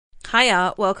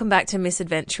Hiya, welcome back to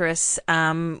Misadventurous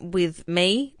with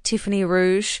me, Tiffany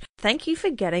Rouge. Thank you for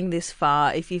getting this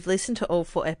far. If you've listened to all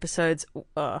 4 episodes,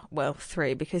 well,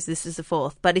 3 because this is the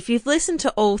 4th, but if you've listened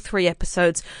to all 3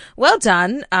 episodes, well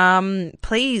done.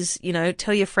 Please,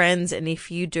 tell your friends, and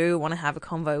if you do want to have a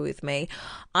convo with me,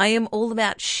 I am all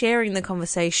about sharing the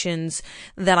conversations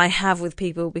that I have with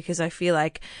people because I feel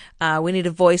like we need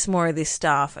to voice more of this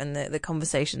stuff, and the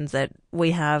conversations that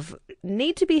we have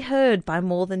need to be heard by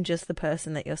more than just the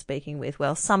person that you're speaking with.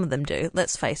 Well, some of them do.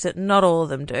 Let's face it, not all of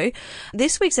them do.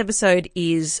 This week's episode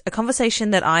is a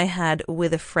conversation that I had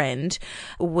with a friend.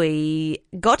 We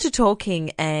got to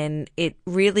talking and it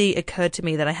really occurred to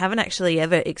me that I haven't actually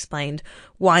ever explained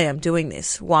why I'm doing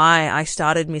this, why I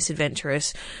started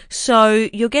Misadventurous. So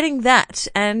you're getting that,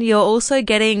 and you're also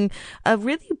getting a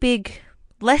really big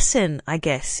lesson, I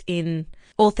guess, in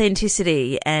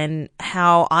authenticity and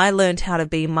how I learned how to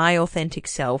be my authentic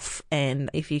self. And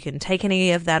if you can take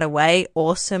any of that away,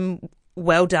 awesome.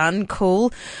 Well done.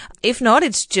 Cool. If not,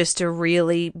 it's just a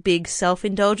really big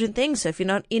self-indulgent thing. So if you're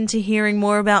not into hearing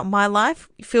more about my life,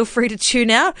 feel free to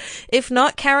tune out. If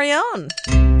not, carry on.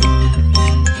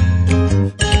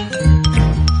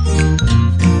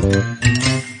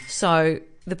 So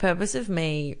the purpose of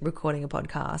me recording a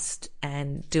podcast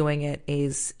and doing it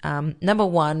is, number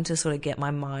one, to sort of get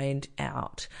my mind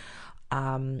out,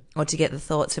 or to get the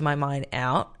thoughts in my mind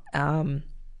out.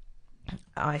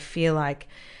 I feel like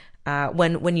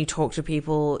when you talk to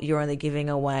people, you're only giving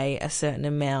away a certain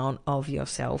amount of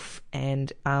yourself,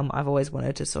 and I've always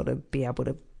wanted to sort of be able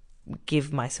to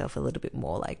give myself a little bit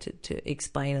more, like to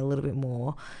explain a little bit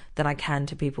more than I can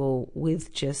to people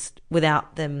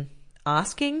without them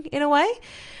asking, in a way.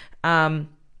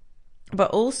 But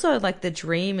also, like, the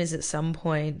dream is at some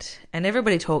point, and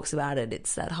everybody talks about it,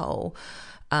 it's that whole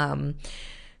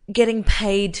getting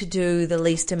paid to do the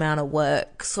least amount of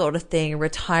work sort of thing,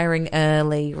 retiring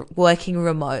early, working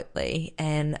remotely.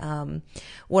 And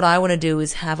what I want to do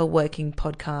is have a working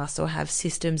podcast or have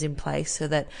systems in place so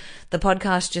that the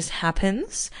podcast just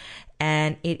happens,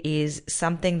 and it is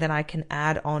something that I can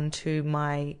add on to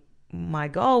my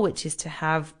goal, which is to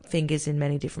have fingers in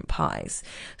many different pies.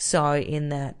 So in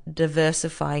that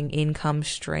diversifying income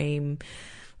stream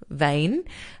vein,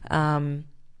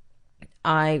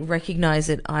 I recognize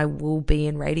that I will be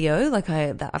in radio. Like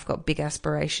I've got big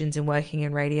aspirations in working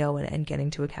in radio and getting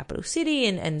to a capital city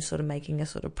and sort of making a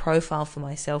sort of profile for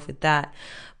myself with that.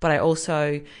 But I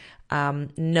also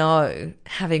know,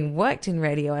 having worked in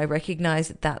radio, I recognize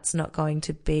that that's not going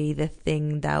to be the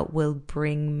thing that will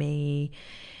bring me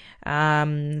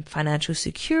financial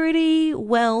security,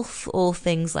 wealth, or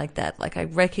things like that. Like, I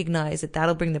recognize that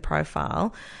that'll bring the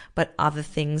profile, but other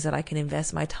things that I can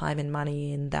invest my time and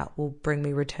money in that will bring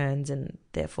me returns and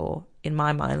therefore, in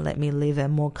my mind, let me live a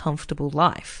more comfortable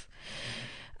life.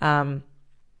 So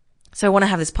I want to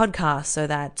have this podcast so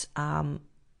that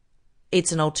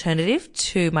it's an alternative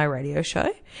to my radio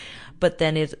show, but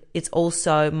then it's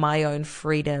also my own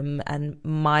freedom and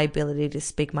my ability to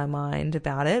speak my mind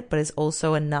about it, but it's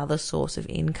also another source of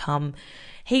income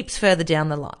heaps further down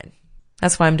the line.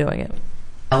 That's why I'm doing it.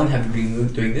 How long have you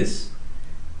been doing this?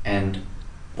 And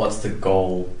what's the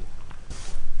goal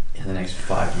in the next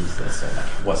 5 years? Let's say, like,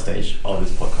 what stage of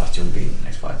this podcast you'll be in the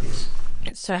next 5 years?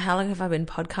 So how long have I been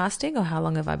podcasting, or how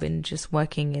long have I been just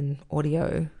working in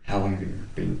audio? How long have you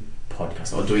been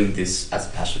podcasting or doing this as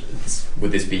a passion?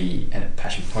 Would this be a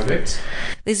passion project?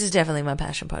 This is definitely my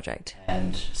passion project.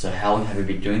 And so how long have you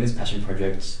been doing this passion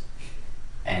project,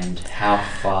 and how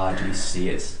far do you see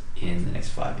it in the next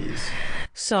 5 years?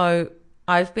 So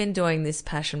I've been doing this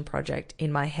passion project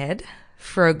in my head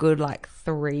for a good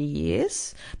 3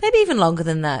 years, maybe even longer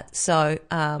than that. So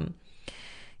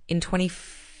in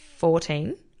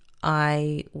 2014,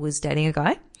 I was dating a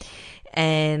guy,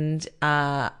 and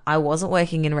I wasn't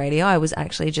working in radio. I was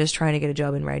actually just trying to get a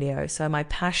job in radio. So my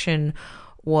passion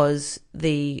was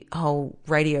the whole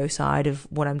radio side of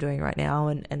what I'm doing right now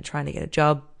and trying to get a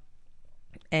job.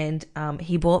 And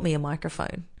he bought me a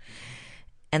microphone,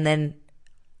 and then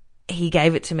he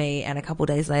gave it to me, and a couple of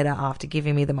days later, after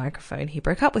giving me the microphone, he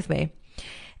broke up with me.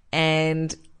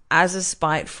 And as a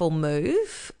spiteful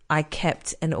move, I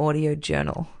kept an audio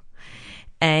journal.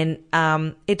 And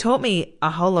it taught me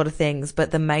a whole lot of things,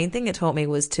 but the main thing it taught me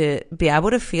was to be able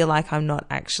to feel like I'm not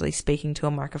actually speaking to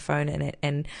a microphone,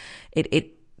 and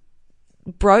it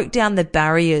broke down the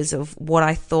barriers of what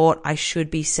I thought I should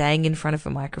be saying in front of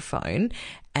a microphone,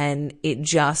 and it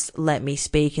just let me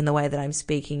speak in the way that I'm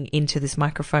speaking into this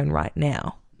microphone right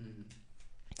now. Mm-hmm.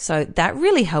 So that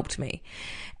really helped me.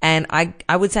 And I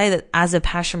would say that as a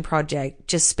passion project,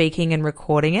 just speaking and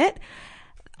recording it,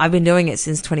 I've been doing it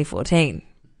since 2014.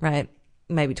 right?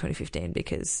 Maybe 2015,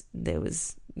 because there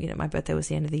was, my birthday was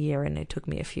the end of the year and it took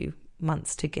me a few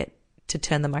months to get to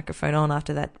turn the microphone on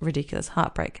after that ridiculous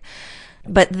heartbreak.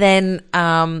 But then,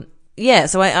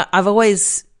 so I've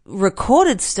always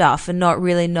recorded stuff and not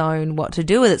really known what to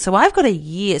do with it. So I've got a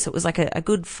year. So it was like a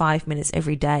good 5 minutes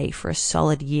every day for a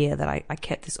solid year that I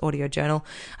kept this audio journal.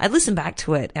 I listen back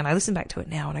to it, and I listen back to it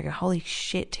now and I go, holy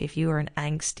shit, Tiff, you were an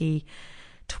angsty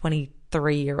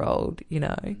 23-year-old,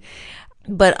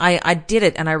 But I did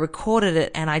it and I recorded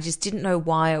it, and I just didn't know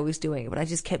why I was doing it, but I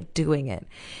just kept doing it.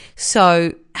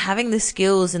 So having the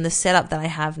skills and the setup that I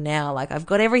have now, like I've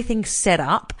got everything set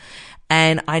up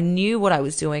and I knew what I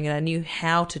was doing and I knew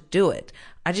how to do it.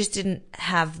 I just didn't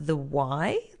have the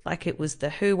why. Like it was the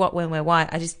who, what, when, where, why.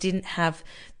 I just didn't have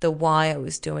the why I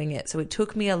was doing it. So it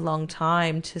took me a long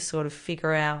time to sort of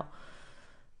figure out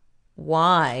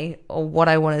why or what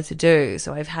I wanted to do.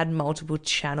 So I've had multiple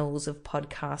channels of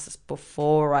podcasts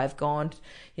before. I've gone,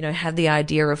 had the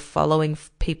idea of following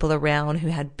people around who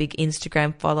had big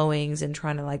Instagram followings and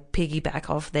trying to like piggyback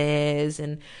off theirs,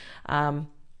 and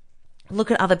look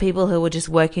at other people who were just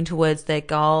working towards their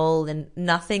goal, and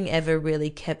nothing ever really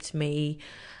kept me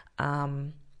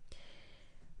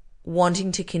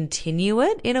wanting to continue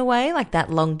it in a way, like that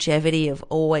longevity of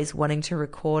always wanting to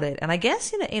record it. And I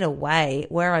guess in a way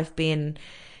where I've been,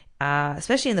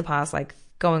 especially in the past, like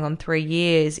going on 3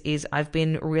 years, is I've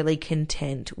been really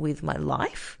content with my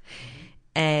life.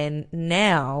 And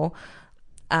now,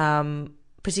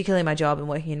 particularly my job and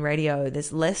working in radio,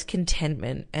 there's less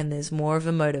contentment and there's more of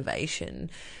a motivation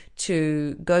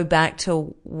to go back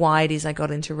to why it is I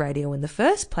got into radio in the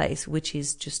first place, which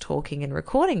is just talking and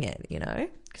recording it,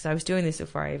 because I was doing this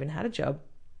before I even had a job.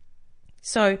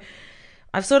 So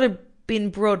I've sort of been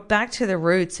brought back to the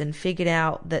roots and figured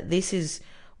out that this is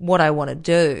what I want to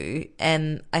do.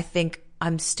 And I think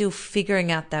I'm still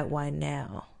figuring out that why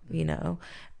now,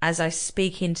 As I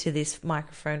speak into this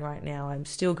microphone right now, I'm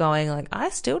still going like, I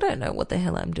still don't know what the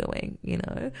hell I'm doing,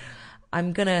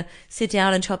 I'm going to sit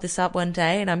down and chop this up one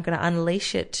day and I'm going to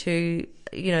unleash it to,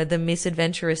 the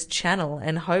Misadventurous channel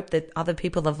and hope that other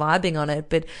people are vibing on it.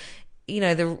 But,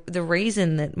 the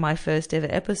reason that my first ever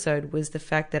episode was the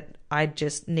fact that I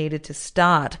just needed to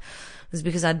start was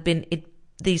because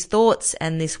these thoughts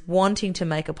and this wanting to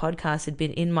make a podcast had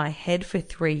been in my head for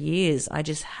 3 years. I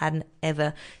just hadn't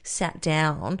ever sat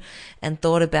down and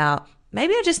thought about,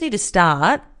 maybe I just need to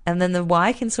start, and then the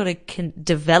why can sort of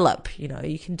develop.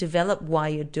 You can develop why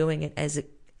you're doing it as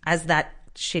that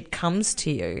shit comes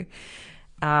to you.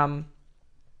 And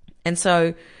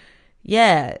so,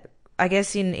 yeah, I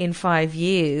guess in 5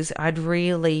 years, I'd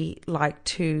really like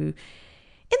to,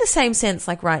 in the same sense,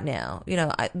 like right now,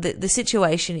 the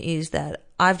situation is that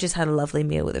I've just had a lovely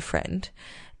meal with a friend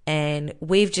and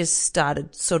we've just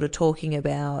started sort of talking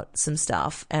about some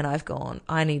stuff, and I've gone,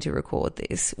 I need to record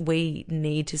this. We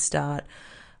need to start,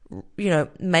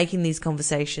 making these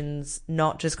conversations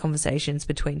not just conversations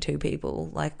between two people,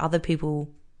 like other people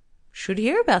should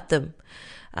hear about them.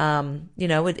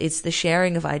 It's the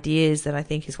sharing of ideas that I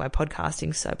think is why podcasting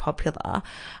is so popular.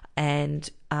 And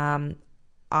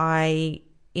I,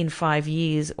 in 5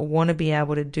 years, want to be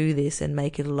able to do this and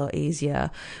make it a lot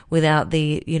easier without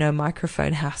the,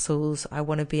 microphone hassles. I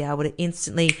want to be able to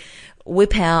instantly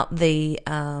whip out the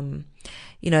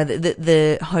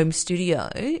home studio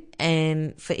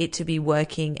and for it to be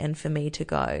working and for me to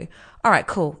go, all right,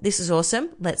 cool. This is awesome.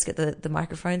 Let's get the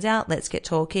microphones out. Let's get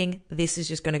talking. This is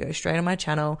just going to go straight on my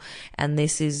channel. And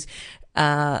this is,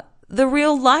 the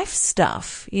real life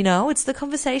stuff, it's the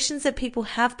conversations that people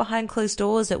have behind closed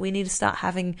doors that we need to start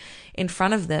having in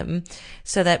front of them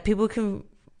so that people can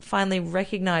finally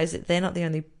recognize that they're not the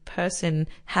only person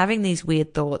having these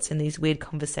weird thoughts and these weird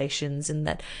conversations, and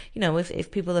that, if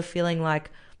people are feeling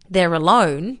like they're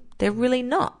alone, they're really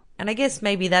not. And I guess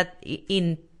maybe that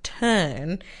in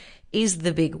turn is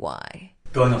the big why.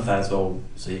 Going off that as well,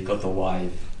 so you've got the why,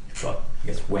 you've got, I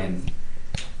guess, when,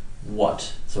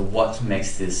 what. So what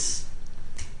makes this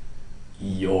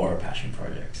your passion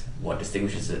project? What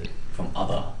distinguishes it from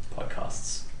other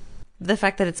podcasts? The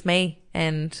fact that it's me,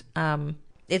 and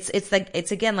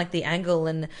it's again like the angle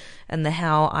and the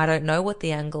how. I don't know what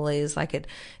the angle is. Like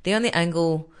the only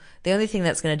thing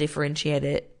that's going to differentiate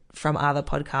it from other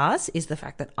podcasts is the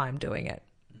fact that I'm doing it,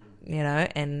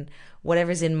 and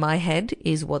whatever's in my head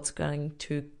is what's going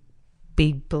to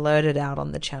be blurted out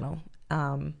on the channel.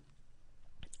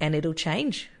 And it'll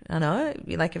change. I know,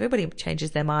 like everybody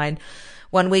changes their mind.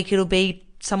 One week it'll be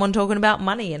someone talking about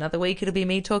money. Another week it'll be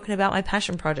me talking about my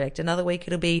passion project. Another week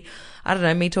it'll be, I don't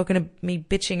know, me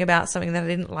bitching about something that I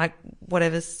didn't like,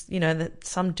 whatever, that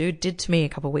some dude did to me a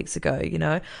couple of weeks ago,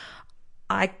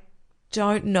 I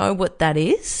don't know what that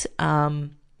is.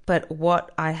 But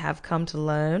what I have come to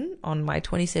learn on my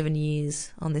 27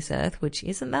 years on this earth, which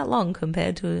isn't that long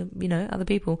compared to, other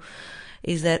people,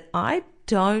 is that I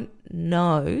don't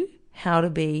know how to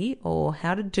be or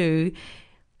how to do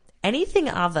anything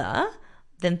other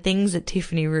than things that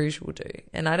Tiffany Rouge will do.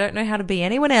 And I don't know how to be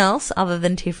anyone else other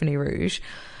than Tiffany Rouge,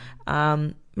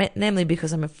 namely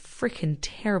because I'm a freaking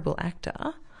terrible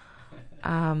actor.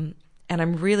 And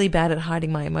I'm really bad at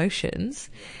hiding my emotions.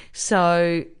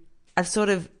 So I've sort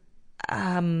of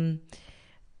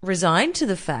resigned to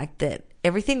the fact that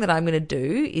everything that I'm going to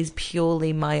do is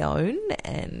purely my own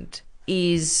and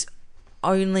is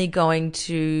only going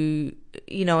to,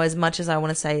 as much as I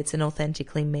want to say it's an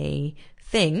authentically me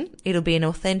thing, it'll be an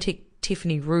authentic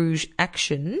Tiffany Rouge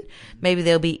action. Maybe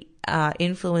there'll be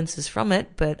influences from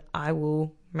it, but I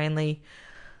will mainly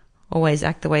always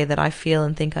act the way that I feel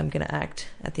and think I'm going to act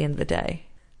at the end of the day.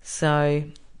 So,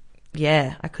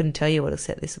 yeah, I couldn't tell you what will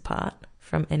set this apart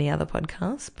from any other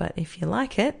podcast, but if you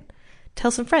like it,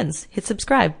 tell some friends, hit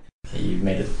subscribe. You've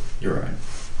made it your own.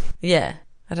 Yeah,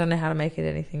 I don't know how to make it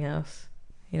anything else.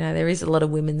 There is a lot of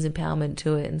women's empowerment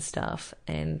to it and stuff,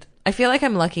 and I feel like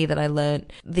I'm lucky that I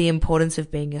learnt the importance of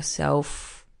being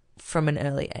yourself from an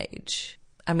early age.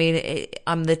 I mean,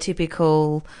 I'm the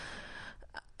typical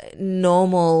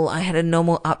I had a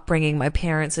normal upbringing. My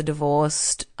parents are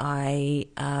divorced. I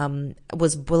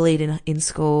was bullied in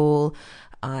school.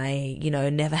 I,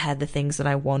 never had the things that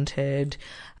I wanted.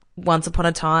 Once upon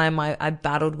a time, I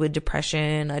battled with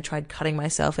depression. I tried cutting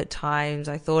myself at times.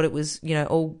 I thought it was,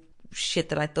 all shit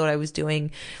that I thought I was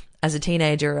doing as a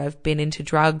teenager. I've been into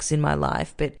drugs in my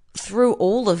life. But through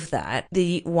all of that,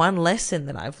 the one lesson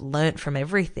that I've learnt from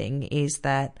everything is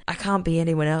that I can't be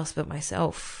anyone else but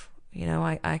myself.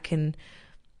 I can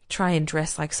try and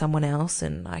dress like someone else,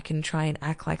 and I can try and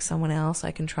act like someone else.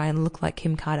 I can try and look like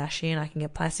Kim Kardashian. I can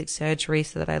get plastic surgery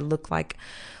so that I look like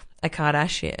a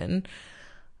Kardashian.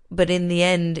 But in the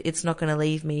end, it's not going to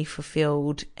leave me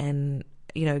fulfilled and,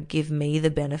 give me the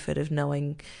benefit of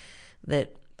knowing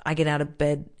that I get out of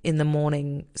bed in the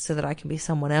morning so that I can be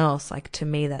someone else. Like, to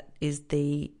me, that is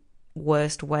the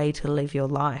worst way to live your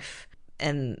life.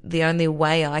 And the only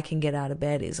way I can get out of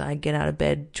bed is I get out of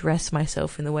bed, dress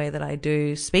myself in the way that I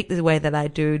do, speak the way that I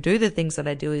do the things that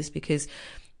I do, is because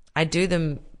I do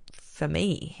them for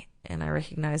me. And I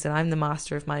recognize that I'm the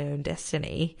master of my own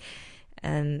destiny.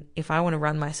 And if I want to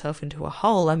run myself into a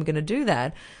hole, I'm going to do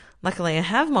that. Luckily, I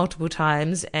have multiple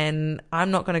times, and I'm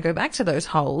not going to go back to those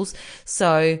holes.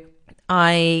 So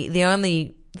the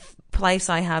only place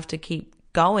I have to keep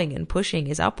going and pushing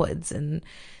is upwards. And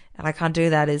I can't do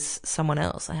that as someone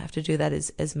else. I have to do that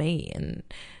as me, and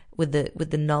with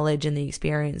the knowledge and the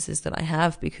experiences that I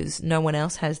have, because no one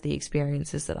else has the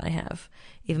experiences that I have.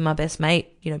 Even my best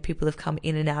mate, people have come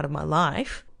in and out of my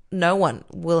life. No one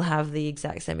will have the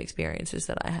exact same experiences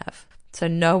that I have. So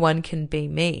no one can be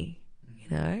me,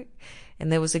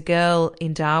 And there was a girl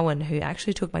in Darwin who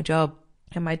actually took my job,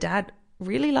 and my dad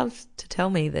really loves to tell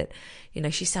me that,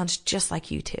 she sounds just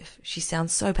like you, Tiff. She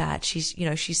sounds so bad. She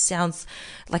sounds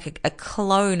like a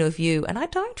clone of you. And I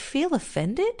don't feel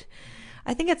offended.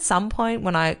 I think at some point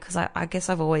because I guess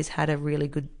I've always had a really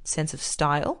good sense of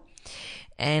style.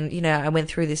 And, I went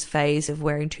through this phase of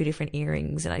wearing 2 different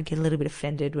earrings, and I'd get a little bit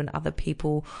offended when other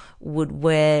people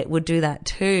would do that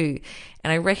too.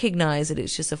 And I recognize that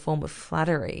it's just a form of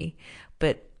flattery.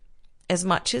 But as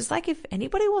much as, if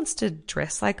anybody wants to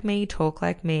dress like me, talk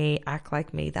like me, act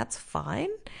like me, that's fine.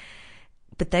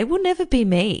 But they will never be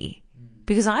me,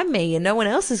 because I'm me and no one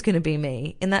else is going to be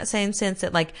me, in that same sense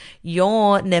that,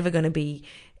 you're never going to be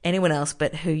anyone else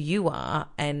but who you are.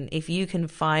 And if you can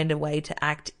find a way to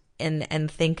act and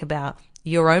think about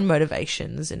your own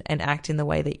motivations and act in the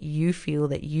way that you feel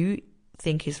that you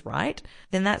think is right,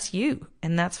 then that's you,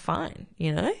 and that's fine.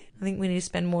 I think we need to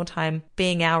spend more time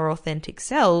being our authentic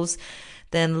selves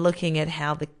than looking at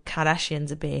how the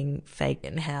Kardashians are being fake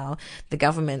and how the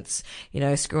government's,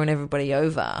 screwing everybody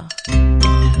over.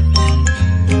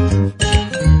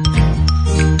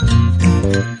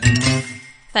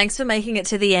 Thanks for making it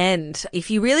to the end. If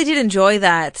you really did enjoy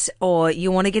that, or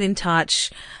you want to get in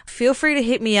touch, feel free to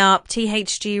hit me up,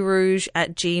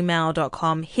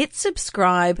 thgrouge@gmail.com. Hit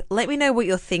subscribe. Let me know what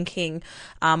you're thinking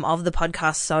of the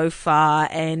podcast so far.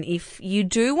 And if you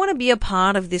do want to be a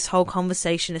part of this whole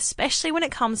conversation, especially when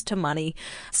it comes to money,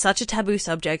 such a taboo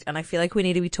subject, and I feel like we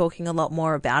need to be talking a lot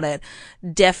more about it,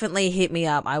 definitely hit me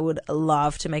up. I would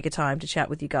love to make a time to chat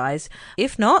with you guys.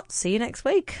 If not, see you next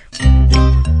week.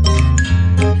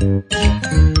 Thank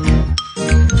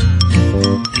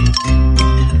you.